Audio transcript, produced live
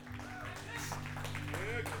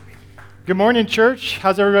Good morning, church.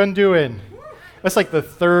 How's everyone doing? That's like the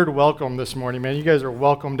third welcome this morning, man. You guys are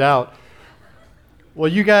welcomed out. Well,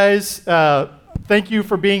 you guys, thank you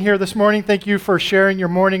for being here this morning. Thank you for sharing your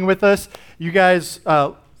morning with us. You guys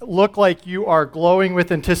look like you are glowing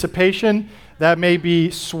with anticipation. That may be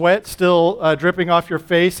sweat still dripping off your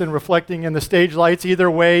face and reflecting in the stage lights. Either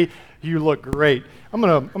way, you look great. I'm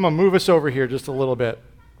gonna move us over here just a little bit.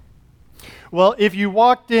 Well, if you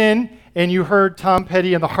walked in and you heard Tom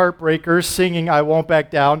Petty and the Heartbreakers singing I Won't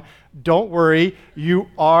Back Down, don't worry, you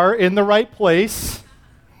are in the right place.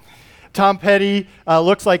 Tom Petty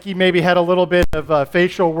looks like he maybe had a little bit of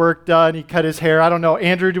facial work done. He cut his hair. I don't know.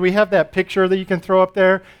 Andrew, do we have that picture that you can throw up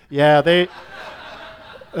there? Yeah, they're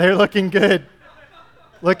looking good.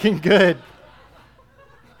 Looking good.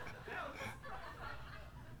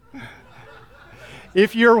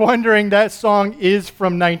 If you're wondering, that song is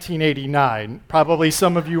from 1989. Probably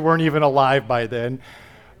some of you weren't even alive by then.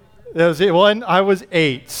 I was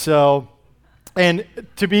 8, so... And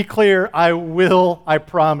to be clear, I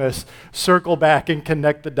promise, circle back and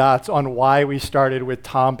connect the dots on why we started with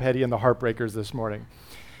Tom Petty and the Heartbreakers this morning.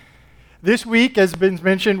 This week, as been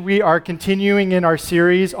mentioned, we are continuing in our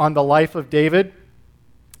series on the life of David.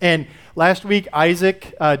 And last week,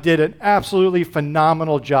 Isaac did an absolutely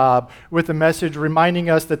phenomenal job with the message reminding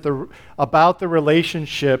us that about the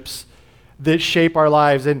relationships that shape our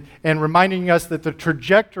lives and reminding us that the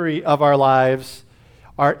trajectory of our lives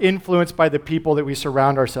are influenced by the people that we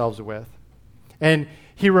surround ourselves with. And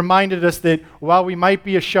he reminded us that while we might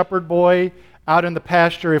be a shepherd boy out in the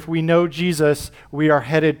pasture, if we know Jesus, we are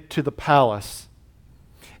headed to the palace.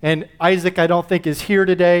 And Isaac, I don't think, is here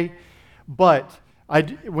today, but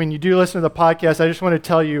when you do listen to the podcast, I just want to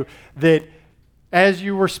tell you that as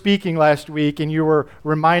you were speaking last week and you were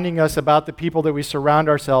reminding us about the people that we surround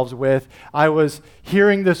ourselves with, I was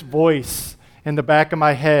hearing this voice in the back of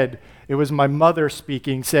my head. It was my mother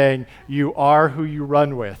speaking, saying, "You are who you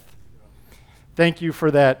run with." Thank you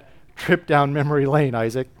for that trip down memory lane,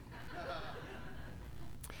 Isaac.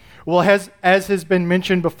 Well, as has been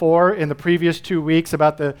mentioned before in the previous 2 weeks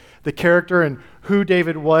about the character and who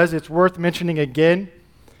David was, it's worth mentioning again.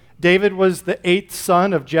 David was the 8th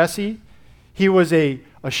son of Jesse. He was a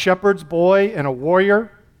shepherd's boy and a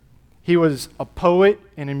warrior. He was a poet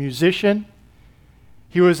and a musician.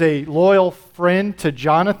 He was a loyal friend to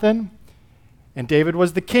Jonathan. And David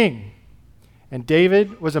was the king. And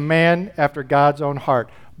David was a man after God's own heart.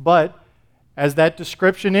 But as that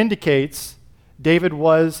description indicates, David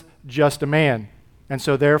was just a man. And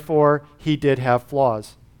so therefore, he did have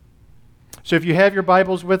flaws. So if you have your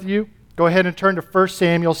Bibles with you, go ahead and turn to 1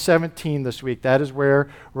 Samuel 17 this week. That is where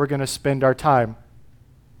we're going to spend our time.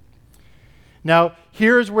 Now,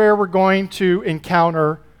 here's where we're going to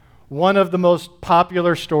encounter one of the most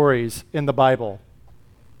popular stories in the Bible.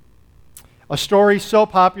 A story so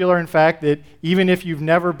popular, in fact, that even if you've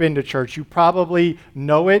never been to church, you probably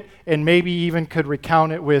know it and maybe even could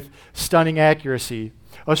recount it with stunning accuracy.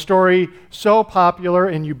 A story so popular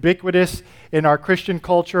and ubiquitous in our Christian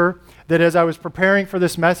culture that as I was preparing for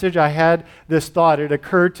this message, I had this thought. It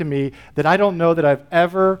occurred to me that I don't know that I've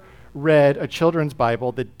ever read a children's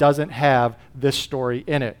Bible that doesn't have this story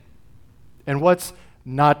in it. And what's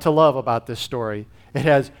not to love about this story? It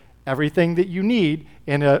has everything that you need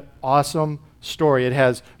in an awesome story. It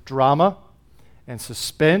has drama and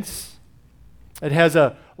suspense. It has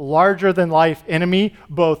a larger-than-life enemy,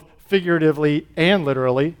 both figuratively and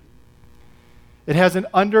literally. It has an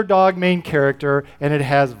underdog main character, and it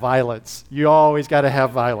has violence. You always got to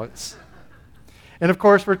have violence. And of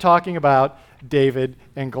course, we're talking about David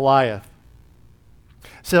and Goliath.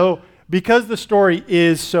 So, because the story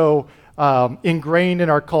is so ingrained in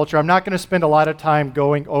our culture, I'm not going to spend a lot of time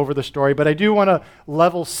going over the story, but I do want to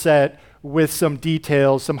level set with some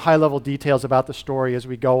details, some high-level details about the story as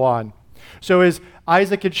we go on. So as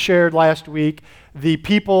Isaac had shared last week, the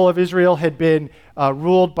people of Israel had been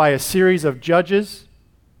ruled by a series of judges,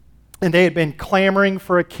 and they had been clamoring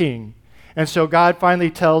for a king. And so God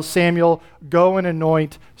finally tells Samuel, go and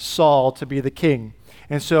anoint Saul to be the king.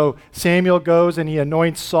 And so Samuel goes and he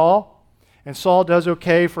anoints Saul, and Saul does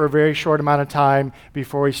okay for a very short amount of time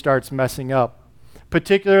before he starts messing up,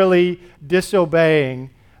 particularly disobeying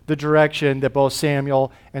the direction that both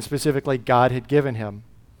Samuel and specifically God had given him.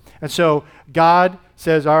 And so God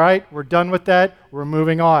says, all right, we're done with that. We're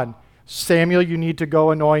moving on. Samuel, you need to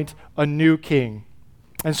go anoint a new king.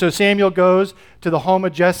 And so Samuel goes to the home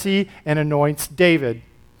of Jesse and anoints David.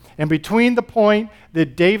 And between the point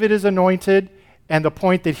that David is anointed and the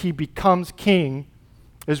point that he becomes king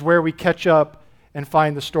is where we catch up and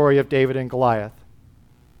find the story of David and Goliath.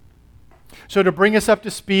 So to bring us up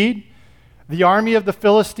to speed, the army of the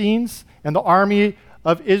Philistines and the army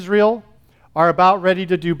of Israel are about ready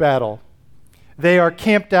to do battle. They are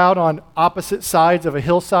camped out on opposite sides of a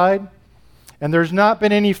hillside, and there's not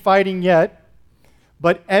been any fighting yet,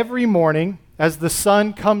 but every morning as the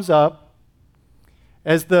sun comes up,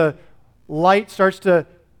 as the light starts to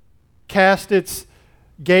cast its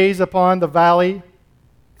gaze upon the valley,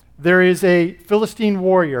 there is a Philistine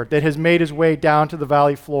warrior that has made his way down to the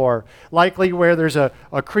valley floor, likely where there's a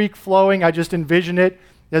creek flowing. I just envision it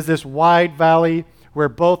as this wide valley where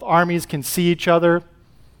both armies can see each other.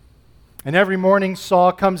 And every morning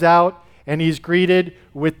Saul comes out and he's greeted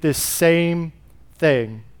with this same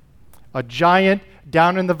thing, a giant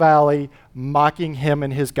down in the valley mocking him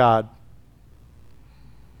and his God.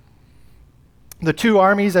 The two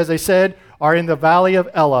armies, as I said, are in the valley of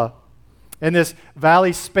Elah. And this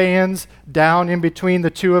valley spans down in between the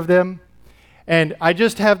two of them. And I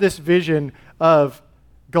just have this vision of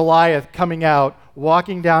Goliath coming out,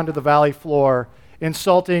 walking down to the valley floor,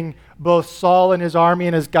 insulting both Saul and his army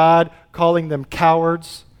and his God, calling them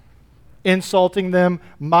cowards, insulting them,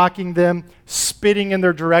 mocking them, spitting in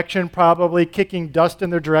their direction, probably kicking dust in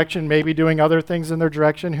their direction, maybe doing other things in their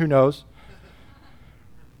direction, who knows.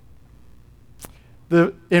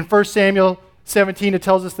 In 1 Samuel 17, it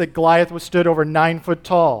tells us that Goliath was stood over 9 foot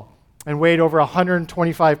tall and weighed over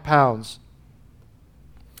 125 pounds.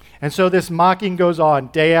 And so this mocking goes on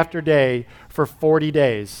day after day for 40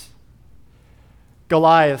 days.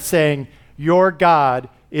 Goliath saying, "Your God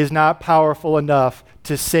is not powerful enough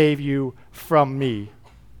to save you from me."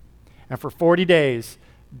 And for 40 days,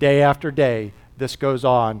 day after day, this goes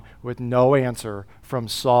on with no answer from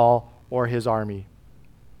Saul or his army.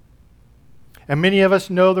 And many of us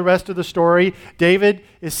know the rest of the story. David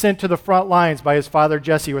is sent to the front lines by his father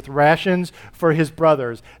Jesse with rations for his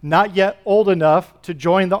brothers. Not yet old enough to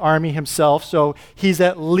join the army himself, so he's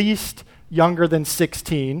at least younger than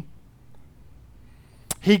 16.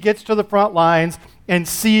 He gets to the front lines and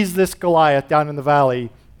sees this Goliath down in the valley,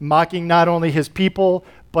 mocking not only his people,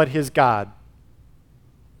 but his God.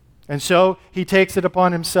 And so he takes it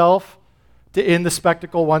upon himself to end the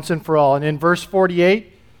spectacle once and for all. And in verse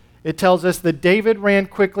 48, it tells us that David ran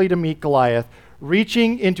quickly to meet Goliath,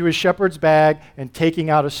 reaching into his shepherd's bag and taking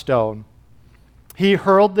out a stone. He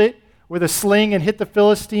hurled it with a sling and hit the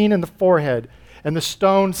Philistine in the forehead, and the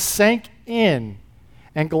stone sank in,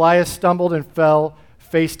 and Goliath stumbled and fell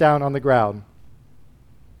face down on the ground.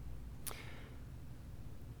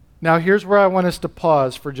 Now here's where I want us to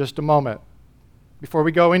pause for just a moment. Before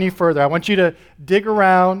we go any further, I want you to dig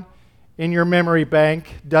around in your memory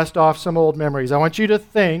bank, dust off some old memories. I want you to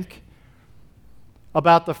think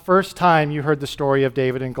about the first time you heard the story of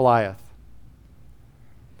David and Goliath.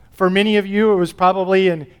 For many of you, it was probably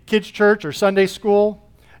in kids' church or Sunday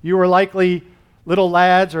school. You were likely little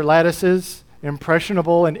lads or laddises,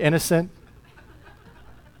 impressionable and innocent.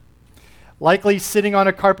 Likely sitting on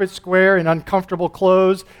a carpet square in uncomfortable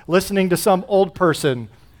clothes, listening to some old person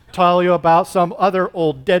tell you about some other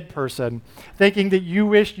old dead person, thinking that you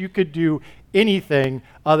wished you could do anything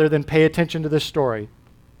other than pay attention to this story.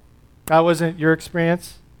 That wasn't your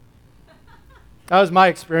experience? That was my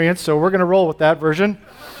experience, so we're going to roll with that version.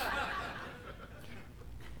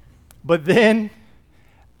 But then,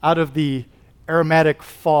 out of the aromatic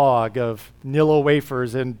fog of Nilla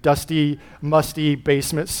wafers and dusty, musty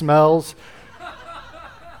basement smells,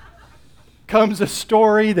 comes a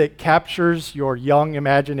story that captures your young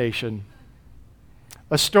imagination.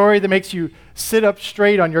 A story that makes you sit up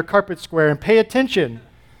straight on your carpet square and pay attention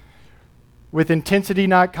with intensity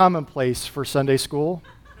not commonplace for Sunday school.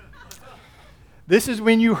 This is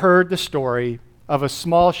when you heard the story of a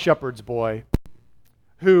small shepherd's boy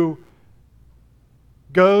who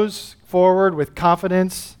goes forward with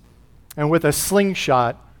confidence and with a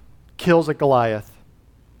slingshot kills a Goliath,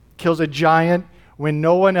 kills a giant when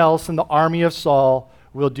no one else in the army of Saul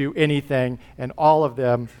will do anything, and all of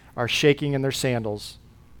them are shaking in their sandals.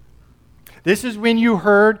 This is when you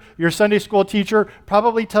heard your Sunday school teacher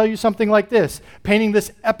probably tell you something like this, painting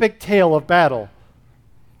this epic tale of battle.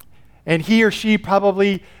 And he or she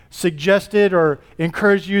probably suggested or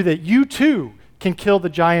encouraged you that you too can kill the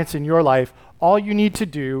giants in your life. All you need to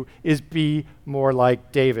do is be more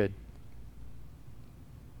like David.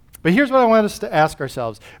 But here's what I want us to ask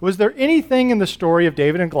ourselves. Was there anything in the story of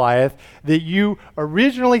David and Goliath that you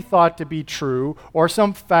originally thought to be true, or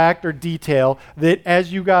some fact or detail that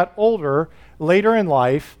as you got older, later in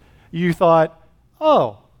life, you thought,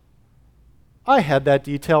 oh, I had that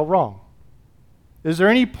detail wrong? Is there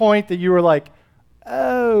any point that you were like,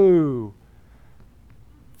 oh,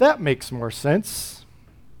 that makes more sense?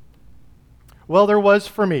 Well, there was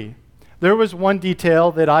for me. There was one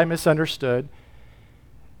detail that I misunderstood.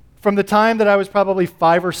 From the time that I was probably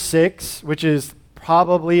 5 or 6, which is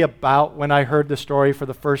probably about when I heard the story for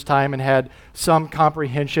the first time and had some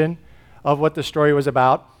comprehension of what the story was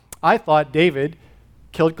about, I thought David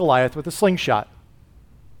killed Goliath with a slingshot.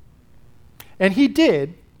 And he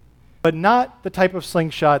did, but not the type of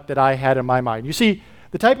slingshot that I had in my mind. You see,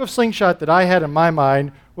 the type of slingshot that I had in my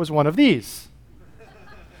mind was one of these.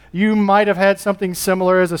 You might have had something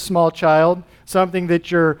similar as a small child, something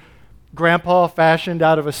that your grandpa fashioned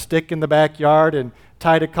out of a stick in the backyard and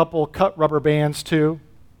tied a couple cut rubber bands to.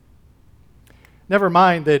 Never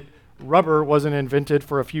mind that rubber wasn't invented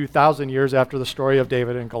for a few thousand years after the story of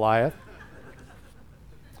David and Goliath.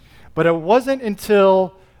 But it wasn't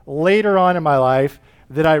until later on in my life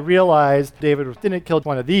that I realized David didn't kill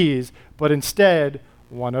one of these, but instead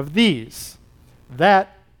one of these.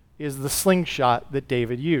 That is the slingshot that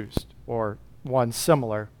David used, or one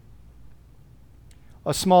similar.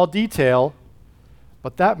 A small detail,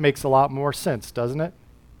 but that makes a lot more sense, doesn't it?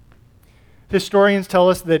 Historians tell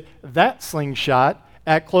us that that slingshot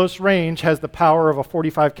at close range has the power of a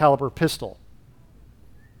 .45 caliber pistol.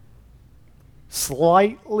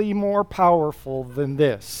 Slightly more powerful than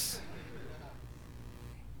this.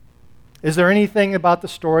 Is there anything about the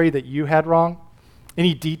story that you had wrong?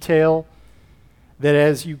 Any detail that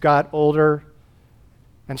as you got older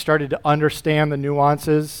and started to understand the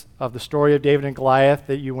nuances of the story of David and Goliath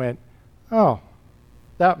that you went, oh,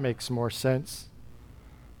 that makes more sense?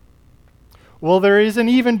 Well, there is an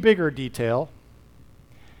even bigger detail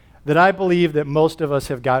that I believe that most of us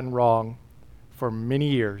have gotten wrong for many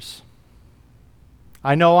years.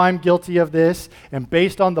 I know I'm guilty of this, and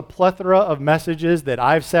based on the plethora of messages that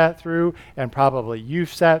I've sat through, and probably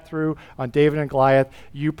you've sat through on David and Goliath,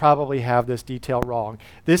 you probably have this detail wrong.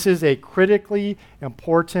 This is a critically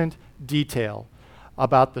important detail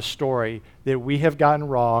about the story that we have gotten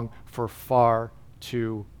wrong for far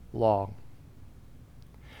too long.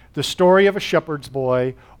 The story of a shepherd's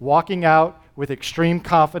boy walking out with extreme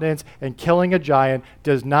confidence and killing a giant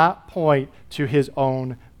does not point to his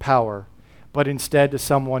own power, but instead to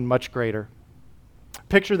someone much greater.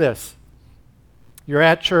 Picture this. You're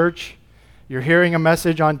at church, you're hearing a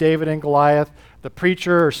message on David and Goliath, the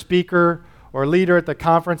preacher or speaker or leader at the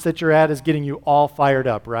conference that you're at is getting you all fired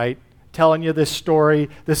up, right? Telling you this story,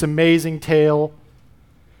 this amazing tale.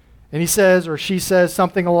 And he says or she says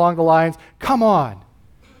something along the lines, come on,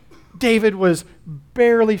 David was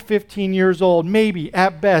barely 15 years old, maybe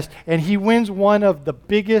at best, and he wins one of the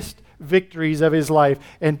biggest victories of his life.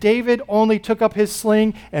 And David only took up his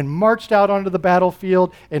sling and marched out onto the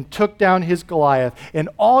battlefield and took down his Goliath. And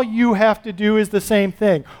all you have to do is the same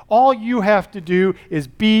thing. All you have to do is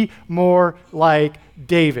be more like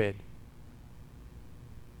David.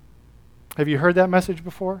 Have you heard that message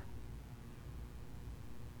before?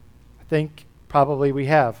 I think probably we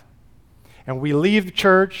have. And we leave the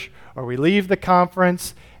church or we leave the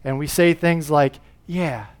conference and we say things like,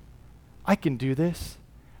 yeah, I can do this.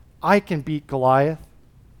 I can beat Goliath.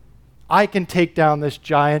 I can take down this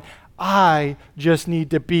giant. I just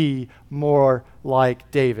need to be more like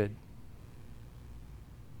David.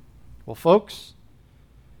 Well, folks,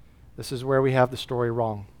 this is where we have the story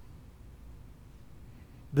wrong.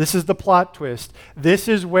 This is the plot twist. This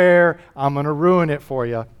is where I'm going to ruin it for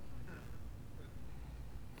you.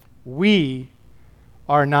 We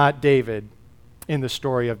are not David in the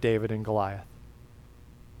story of David and Goliath.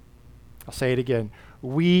 I'll say it again.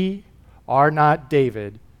 We are not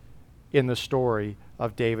David in the story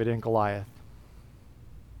of David and Goliath.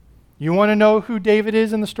 You want to know who David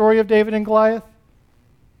is in the story of David and Goliath?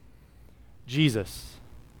 Jesus.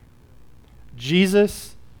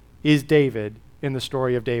 Jesus is David in the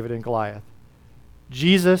story of David and Goliath.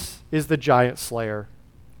 Jesus is the giant slayer.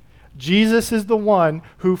 Jesus is the one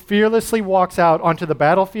who fearlessly walks out onto the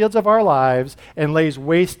battlefields of our lives and lays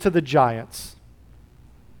waste to the giants.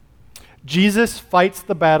 Jesus fights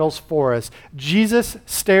the battles for us. Jesus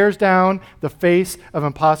stares down the face of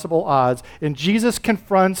impossible odds. And Jesus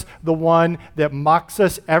confronts the one that mocks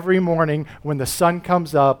us every morning when the sun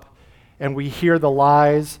comes up and we hear the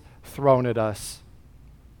lies thrown at us.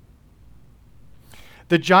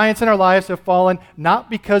 The giants in our lives have fallen not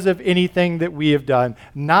because of anything that we have done,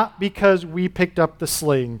 not because we picked up the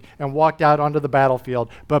sling and walked out onto the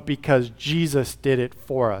battlefield, but because Jesus did it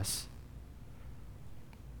for us.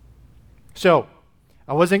 So,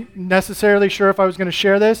 I wasn't necessarily sure if I was going to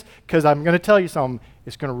share this because I'm going to tell you something.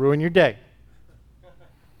 It's going to ruin your day.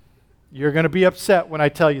 You're going to be upset when I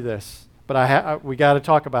tell you this, but we got to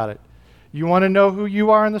talk about it. You want to know who you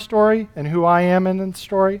are in the story and who I am in the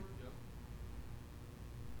story?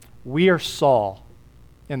 We are Saul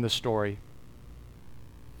in the story.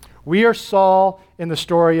 We are Saul in the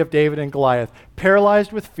story of David and Goliath,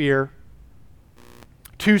 paralyzed with fear,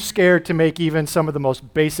 too scared to make even some of the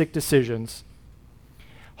most basic decisions,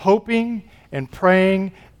 hoping and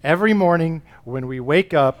praying every morning when we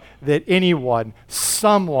wake up that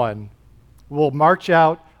someone will march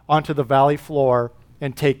out onto the valley floor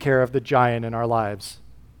and take care of the giant in our lives.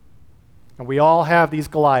 And we all have these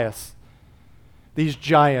Goliaths, these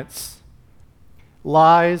giants,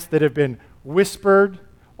 lies that have been whispered,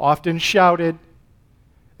 often shouted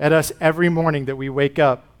at us every morning that we wake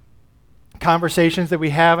up. Conversations that we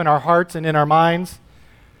have in our hearts and in our minds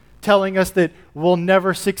telling us that we'll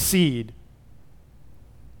never succeed,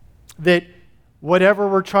 that whatever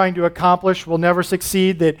we're trying to accomplish will never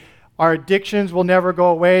succeed, that our addictions will never go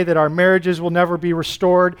away, that our marriages will never be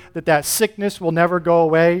restored, that sickness will never go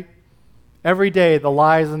away. Every day, the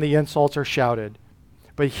lies and the insults are shouted.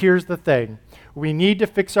 But here's the thing. We need to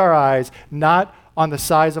fix our eyes not on the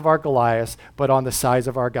size of our Goliath, but on the size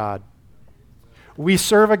of our God. We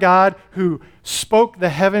serve a God who spoke the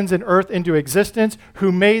heavens and earth into existence,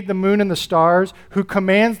 who made the moon and the stars, who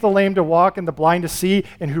commands the lame to walk and the blind to see,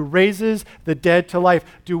 and who raises the dead to life.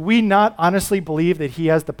 Do we not honestly believe that he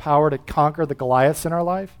has the power to conquer the Goliaths in our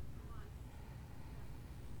life?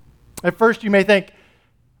 At first, you may think,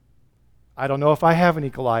 I don't know if I have any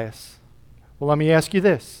Goliaths. Well, let me ask you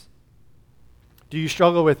this. Do you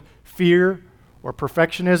struggle with fear or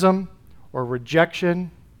perfectionism or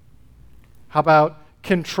rejection? How about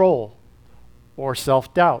control or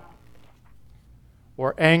self-doubt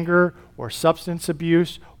or anger or substance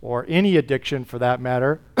abuse or any addiction for that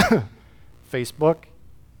matter? Facebook.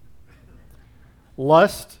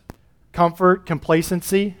 Lust, comfort,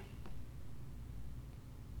 complacency.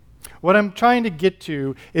 What I'm trying to get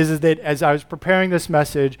to is that as I was preparing this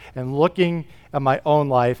message and looking at my own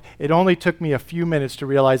life, it only took me a few minutes to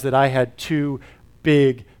realize that I had two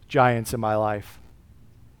big giants in my life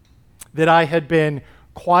that I had been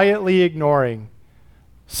quietly ignoring,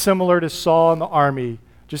 similar to Saul in the army,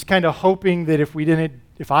 just kind of hoping that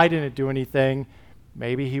if I didn't do anything,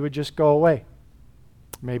 maybe he would just go away.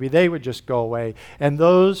 Maybe they would just go away. And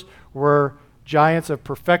those were giants of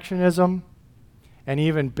perfectionism and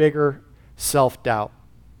even bigger self-doubt.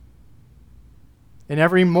 And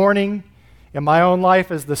every morning in my own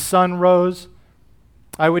life as the sun rose,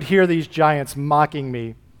 I would hear these giants mocking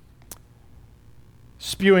me,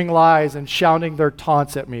 spewing lies and shouting their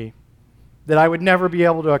taunts at me, that I would never be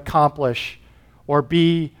able to accomplish or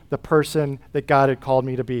be the person that God had called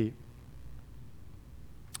me to be.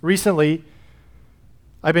 Recently,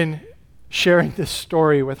 I've been sharing this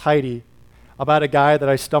story with Heidi about a guy that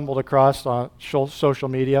I stumbled across on social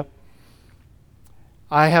media.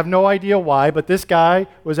 I have no idea why, but this guy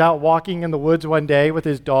was out walking in the woods one day with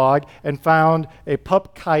his dog and found a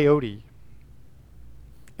pup coyote.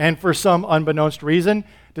 And for some unbeknownst reason,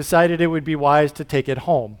 decided it would be wise to take it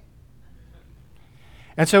home.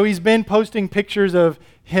 And so he's been posting pictures of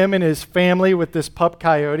him and his family with this pup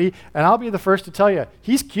coyote, and I'll be the first to tell you,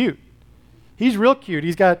 he's cute. He's real cute.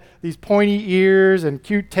 He's got these pointy ears and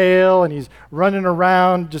cute tail, and he's running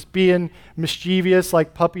around just being mischievous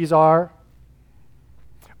like puppies are.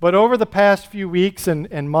 But over the past few weeks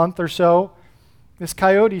and month or so, this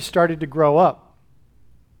coyote started to grow up.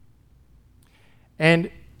 And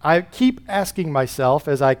I keep asking myself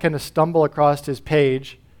as I kind of stumble across his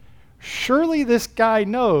page, surely this guy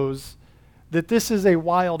knows that this is a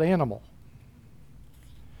wild animal.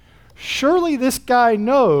 Surely this guy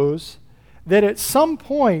knows that at some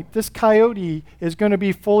point this coyote is going to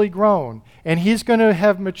be fully grown and he's going to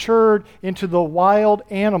have matured into the wild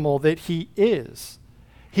animal that he is.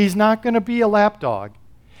 He's not going to be a lapdog.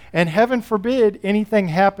 And heaven forbid anything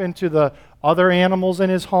happen to the other animals in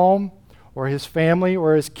his home or his family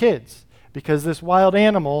or his kids, because this wild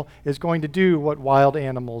animal is going to do what wild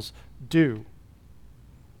animals do.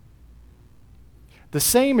 The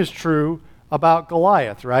same is true about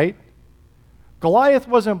Goliath, right? Goliath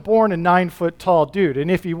wasn't born a 9-foot tall dude, and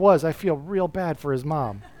if he was, I feel real bad for his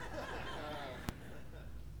mom.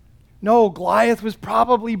 No, Goliath was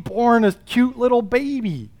probably born a cute little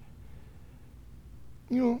baby.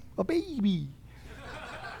 You know, a baby.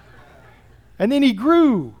 And then he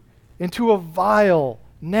grew into a vile,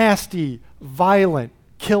 nasty, violent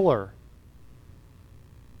killer.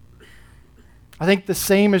 I think the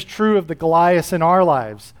same is true of the Goliaths in our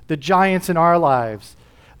lives, the giants in our lives,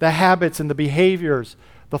 the habits and the behaviors,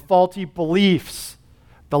 the faulty beliefs,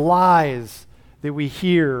 the lies that we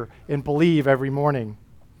hear and believe every morning.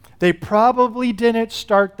 They probably didn't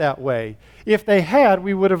start that way. If they had,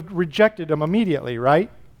 we would have rejected them immediately, right?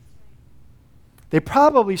 They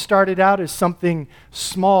probably started out as something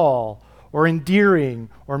small or endearing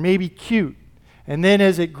or maybe cute. And then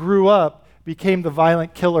as it grew up, became the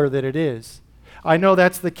violent killer that it is. I know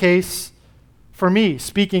that's the case for me,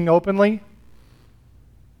 speaking openly.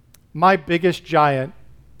 My biggest giant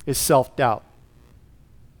is self-doubt.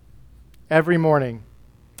 Every morning,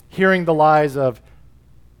 hearing the lies of,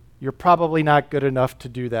 you're probably not good enough to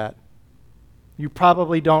do that. You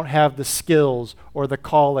probably don't have the skills or the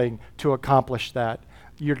calling to accomplish that.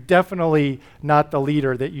 You're definitely not the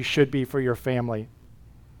leader that you should be for your family.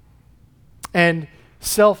 And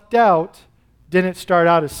self-doubt didn't start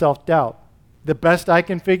out as self-doubt. The best I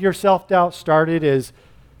can figure, self-doubt started as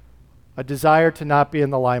a desire to not be in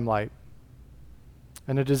the limelight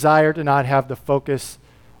and a desire to not have the focus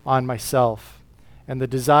on myself and the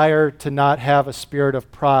desire to not have a spirit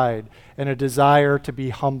of pride and a desire to be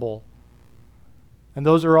humble. And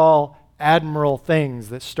those are all admirable things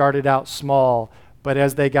that started out small, but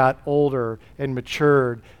as they got older and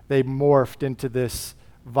matured, they morphed into this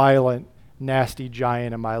violent, nasty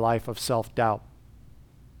giant in my life of self-doubt.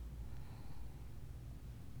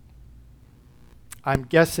 I'm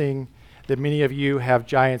guessing that many of you have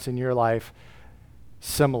giants in your life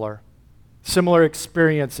similar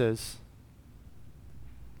experiences.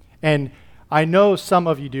 And I know some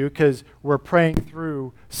of you do because we're praying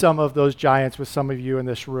through some of those giants with some of you in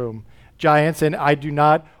this room. Giants, and I do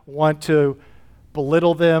not want to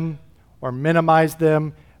belittle them or minimize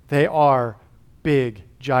them. They are big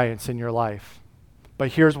giants in your life.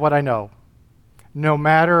 But here's what I know. No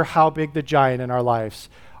matter how big the giant in our lives,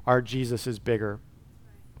 our Jesus is bigger.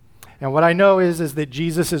 And what I know is that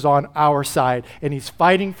Jesus is on our side, and he's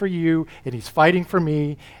fighting for you, and he's fighting for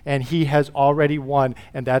me, and he has already won.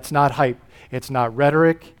 And that's not hype. It's not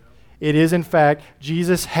rhetoric. It is, in fact,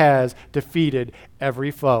 Jesus has defeated every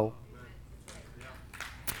foe.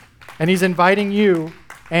 And he's inviting you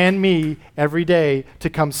and me every day to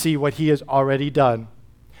come see what he has already done.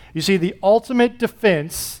 You see, the ultimate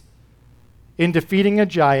defense in defeating a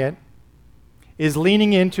giant is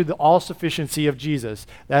leaning into the all-sufficiency of Jesus.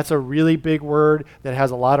 That's a really big word that has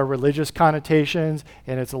a lot of religious connotations,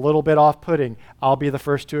 and it's a little bit off-putting. I'll be the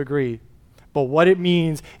first to agree. But what it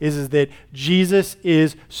means is that Jesus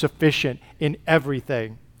is sufficient in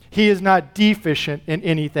everything. He is not deficient in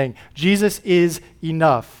anything. Jesus is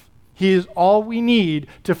enough. He is all we need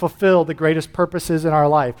to fulfill the greatest purposes in our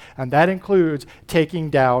life, and that includes taking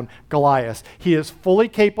down Goliath. He is fully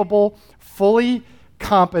capable, fully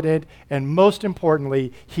competent, and most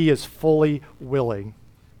importantly, he is fully willing.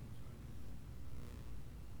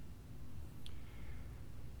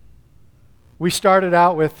 We started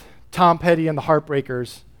out with Tom Petty and the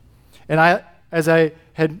Heartbreakers, and as I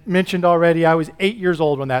had mentioned already, I was 8 years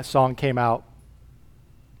old when that song came out.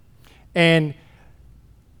 And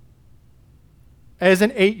as an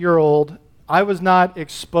 8-year-old, I was not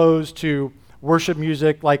exposed to worship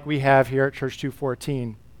music like we have here at Church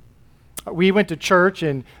 214. We went to church,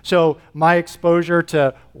 and so my exposure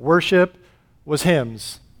to worship was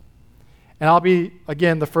hymns. And I'll be,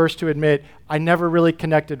 again, the first to admit, I never really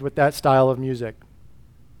connected with that style of music.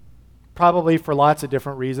 Probably for lots of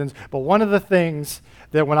different reasons. But one of the things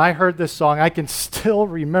that when I heard this song, I can still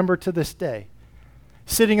remember to this day,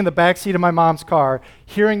 sitting in the backseat of my mom's car,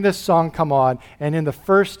 hearing this song come on, and in the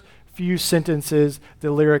first few sentences,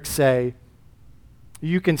 the lyrics say,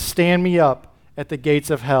 "You can stand me up at the gates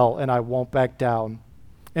of hell, and I won't back down.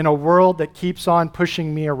 In a world that keeps on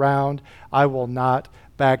pushing me around, I will not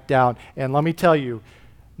back down." And let me tell you,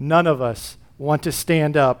 none of us want to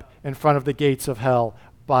stand up in front of the gates of hell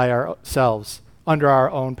by ourselves, under our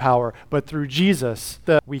own power. But through Jesus,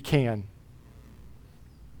 we can.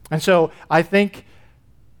 And so I think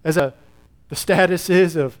the status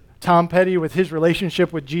is of Tom Petty with his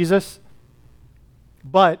relationship with Jesus.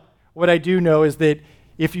 But what I do know is that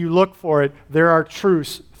if you look for it, there are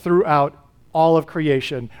truths throughout all of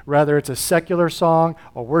creation, whether it's a secular song,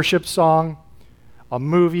 a worship song, a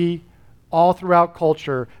movie, all throughout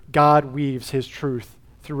culture, God weaves his truth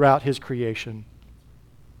throughout his creation.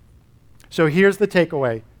 So here's the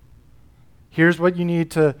takeaway. Here's what you need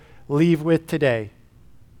to leave with today.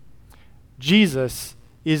 Jesus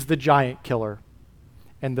is the giant killer,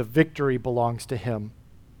 and the victory belongs to him.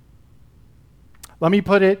 Let me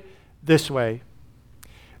put it this way.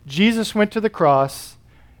 Jesus went to the cross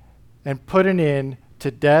and put an end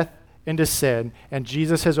to death and to sin, and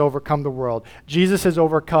Jesus has overcome the world. Jesus has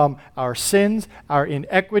overcome our sins, our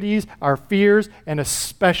inequities, our fears, and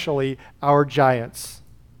especially our giants.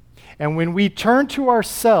 And when we turn to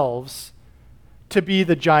ourselves to be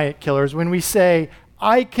the giant killers, when we say,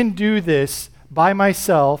 I can do this by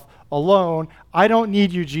myself, alone, I don't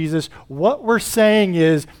need you, Jesus, what we're saying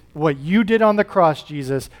is, what you did on the cross,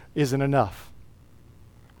 Jesus, isn't enough.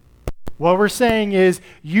 What we're saying is,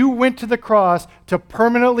 you went to the cross to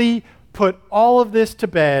permanently put all of this to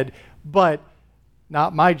bed, but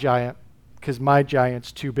not my giant, because my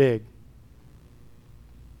giant's too big.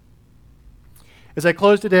 As I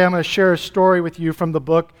close today, I'm going to share a story with you from the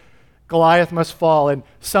book Goliath Must Fall, and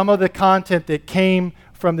some of the content that came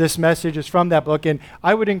from this message is from that book. And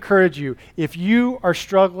I would encourage you, if you are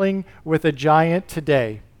struggling with a giant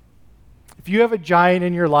today, if you have a giant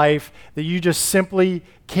in your life that you just simply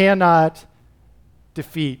cannot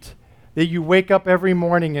defeat, that you wake up every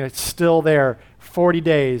morning and it's still there, 40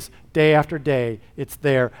 days, day after day, it's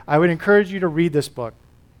there, I would encourage you to read this book.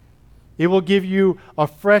 It will give you a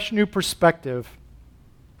fresh new perspective.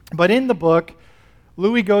 But in the book,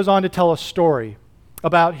 Louis goes on to tell a story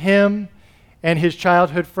about him and his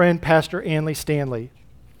childhood friend, Pastor Anley Stanley.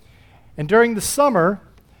 And during the summer,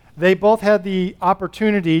 they both had the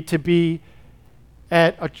opportunity to be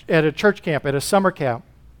at a church camp, at a summer camp.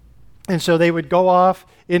 And so they would go off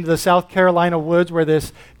into the South Carolina woods where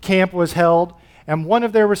this camp was held. And one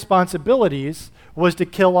of their responsibilities was to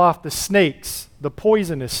kill off the snakes, the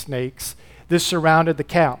poisonous snakes that surrounded the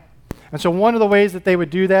camp. And so one of the ways that they would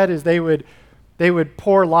do that is they would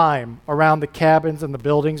pour lime around the cabins and the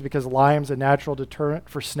buildings, because lime's a natural deterrent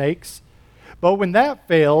for snakes. But when that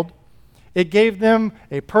failed, it gave them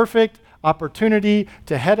a perfect opportunity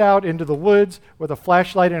to head out into the woods with a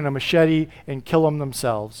flashlight and a machete and kill them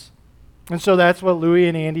themselves. And so that's what Louis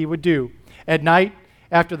and Andy would do. At night,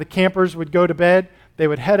 after the campers would go to bed, they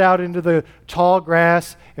would head out into the tall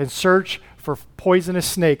grass and search for poisonous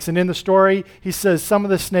snakes. And in the story, he says some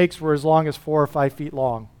of the snakes were as long as 4 or 5 feet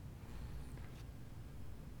long.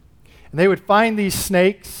 And they would find these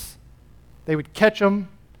snakes, they would catch them,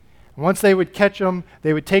 and once they would catch them,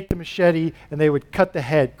 they would take the machete and they would cut the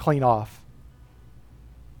head clean off.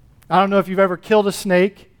 I don't know if you've ever killed a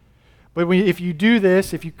snake, but if you do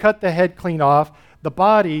this, if you cut the head clean off, the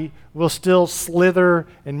body will still slither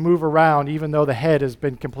and move around even though the head has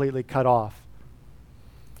been completely cut off.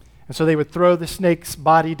 And so they would throw the snake's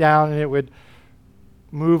body down and it would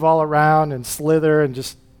move all around and slither and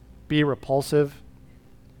just be repulsive.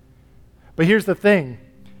 But here's the thing.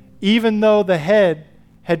 Even though the head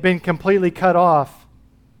had been completely cut off,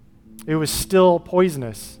 it was still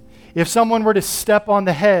poisonous. If someone were to step on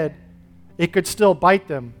the head, it could still bite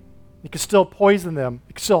them. It could still poison them.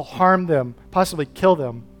 It could still harm them, possibly kill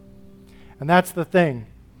them. And that's the thing.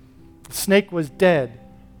 The snake was dead,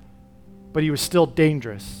 but he was still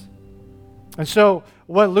dangerous. And so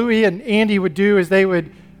what Louis and Andy would do is they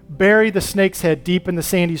would bury the snake's head deep in the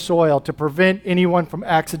sandy soil to prevent anyone from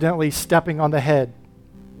accidentally stepping on the head.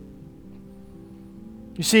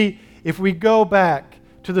 You see, if we go back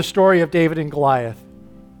to the story of David and Goliath,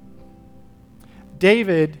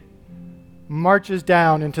 David marches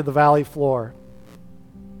down into the valley floor,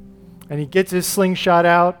 and he gets his slingshot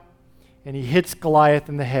out, and he hits Goliath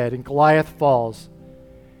in the head, and Goliath falls.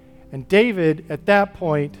 And David, at that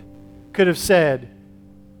point, could have said,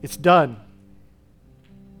 "It's done."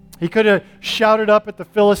 He could have shouted up at the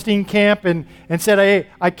Philistine camp and said, "Hey,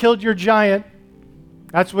 I killed your giant.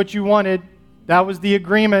 That's what you wanted. That was the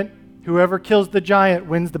agreement. Whoever kills the giant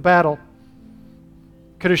wins the battle."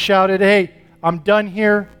 Could have shouted, "Hey, I'm done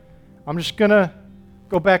here. I'm just going to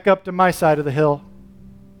go back up to my side of the hill."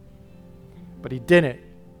 But he didn't.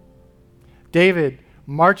 David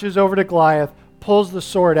marches over to Goliath, pulls the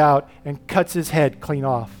sword out, and cuts his head clean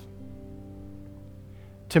off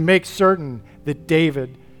to make certain that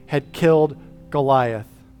David had killed Goliath.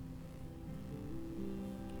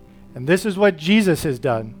 And this is what Jesus has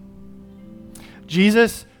done.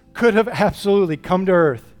 Jesus could have absolutely come to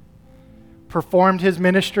earth, performed his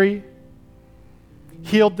ministry,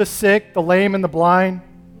 healed the sick, the lame, and the blind,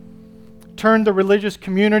 turned the religious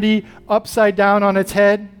community upside down on its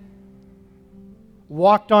head,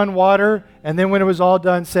 walked on water, and then when it was all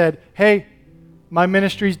done said, "Hey, my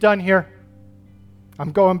ministry's done here.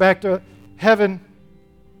 I'm going back to heaven."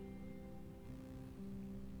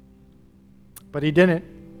 But he didn't.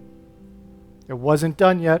 It wasn't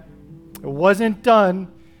done yet. It wasn't done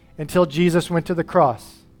until Jesus went to the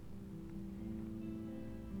cross.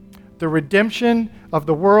 The redemption of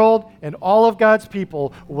the world and all of God's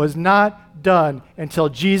people was not done until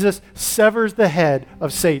Jesus severs the head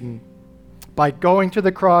of Satan by going to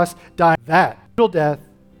the cross, dying that brutal death,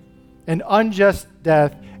 an unjust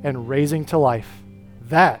death, and raising to life.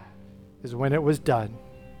 That is when it was done.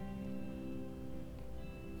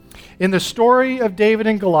 In the story of David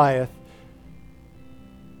and Goliath,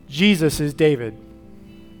 Jesus is David.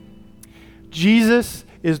 Jesus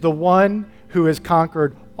is the one who has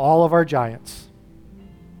conquered all of our giants.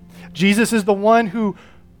 Jesus is the one who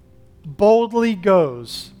boldly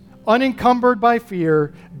goes, unencumbered by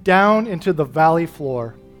fear, down into the valley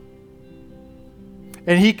floor.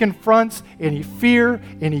 And he confronts any fear,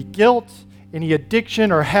 any guilt, any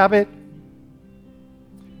addiction or habit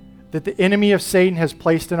that the enemy of Satan has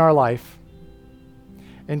placed in our life.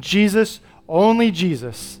 And Jesus, only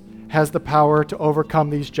Jesus, has the power to overcome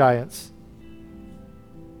these giants.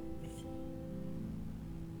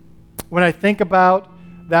 When I think about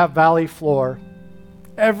that valley floor,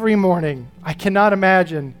 every morning, I cannot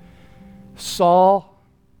imagine Saul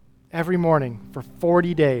every morning for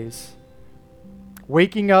 40 days,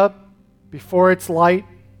 waking up before it's light,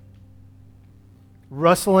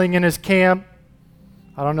 rustling in his camp.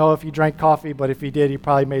 I don't know if he drank coffee, but if he did, he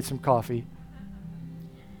probably made some coffee.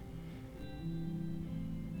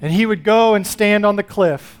 And he would go and stand on the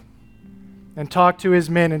cliff and talk to his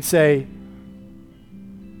men and say,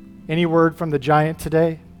 "Any word from the giant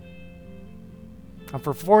today?" And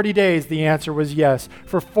for 40 days, the answer was yes.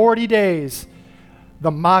 For 40 days,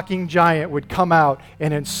 the mocking giant would come out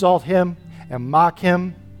and insult him and mock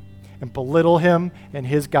him and belittle him and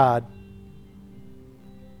his God.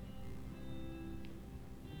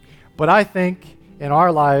 But I think in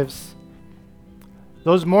our lives,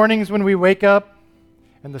 those mornings when we wake up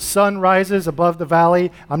and the sun rises above the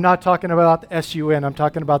valley, I'm not talking about the S-U-N, I'm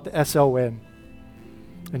talking about the S-O-N,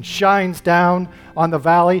 and shines down on the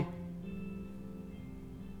valley,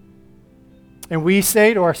 and we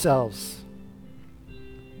say to ourselves,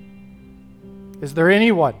 is there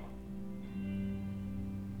anyone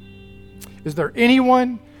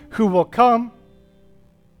who will come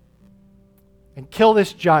and kill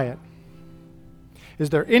this giant? Is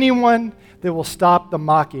there anyone that will stop the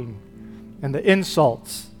mocking and the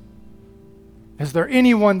insults? Is there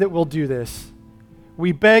anyone that will do this?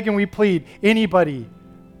 We beg and we plead, anybody,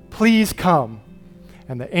 please come.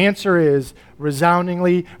 And the answer is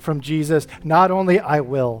resoundingly from Jesus, not only I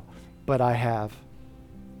will, but I have.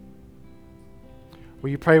 Will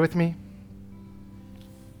you pray with me?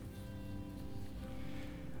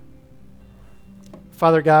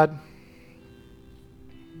 Father God,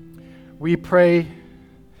 we pray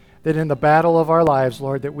that in the battle of our lives,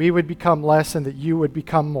 Lord, that we would become less and that you would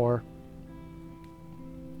become more.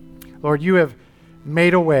 Lord, you have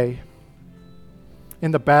made a way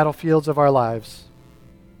in the battlefields of our lives.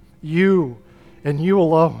 You and you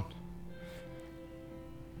alone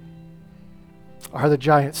are the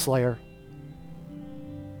giant slayer.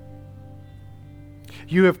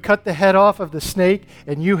 You have cut the head off of the snake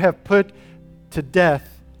and you have put to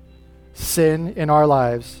death sin in our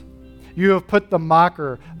lives. You have put the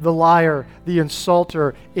mocker, the liar, the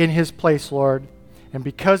insulter in his place, Lord. And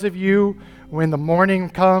because of you, when the morning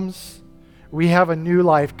comes, we have a new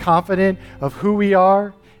life, confident of who we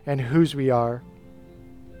are and whose we are.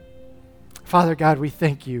 Father God, we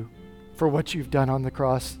thank you for what you've done on the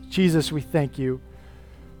cross. Jesus, we thank you.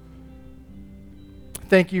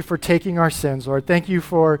 Thank you for taking our sins, Lord. Thank you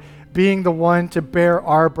for being the one to bear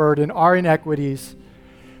our burden, our inequities.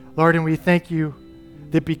 Lord, and we thank you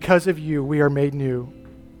that because of you, we are made new.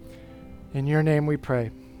 In your name we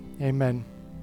pray. Amen.